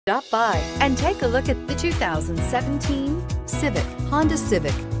Stop by and take a look at the 2017 Civic. Honda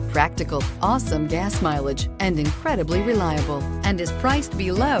Civic. Practical, awesome gas mileage, and incredibly reliable, and is priced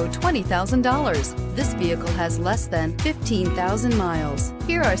below $20,000. This vehicle has less than 15,000 miles.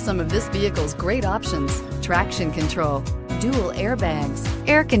 Here are some of this vehicle's great options: traction control, dual airbags,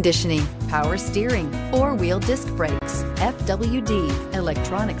 air conditioning, power steering, four-wheel disc brakes, FWD,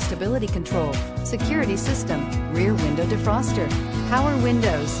 electronic stability control, security system, rear window defroster, power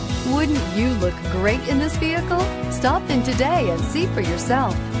windows. Wouldn't you look great in this vehicle? Stop in today and see for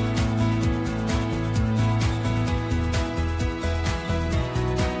yourself.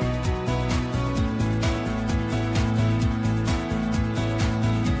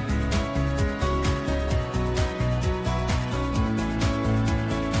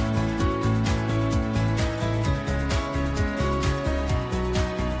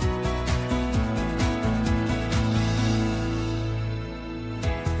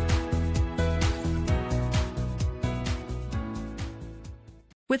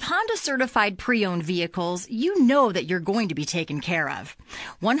 With Honda certified pre-owned vehicles, you know that you're going to be taken care of.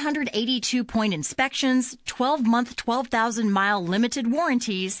 182-point inspections, 12-month, 12,000-mile limited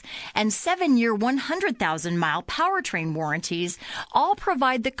warranties, and 7-year, 100,000-mile powertrain warranties all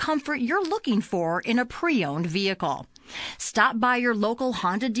provide the comfort you're looking for in a pre-owned vehicle. Stop by your local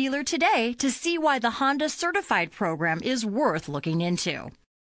Honda dealer today to see why the Honda certified program is worth looking into.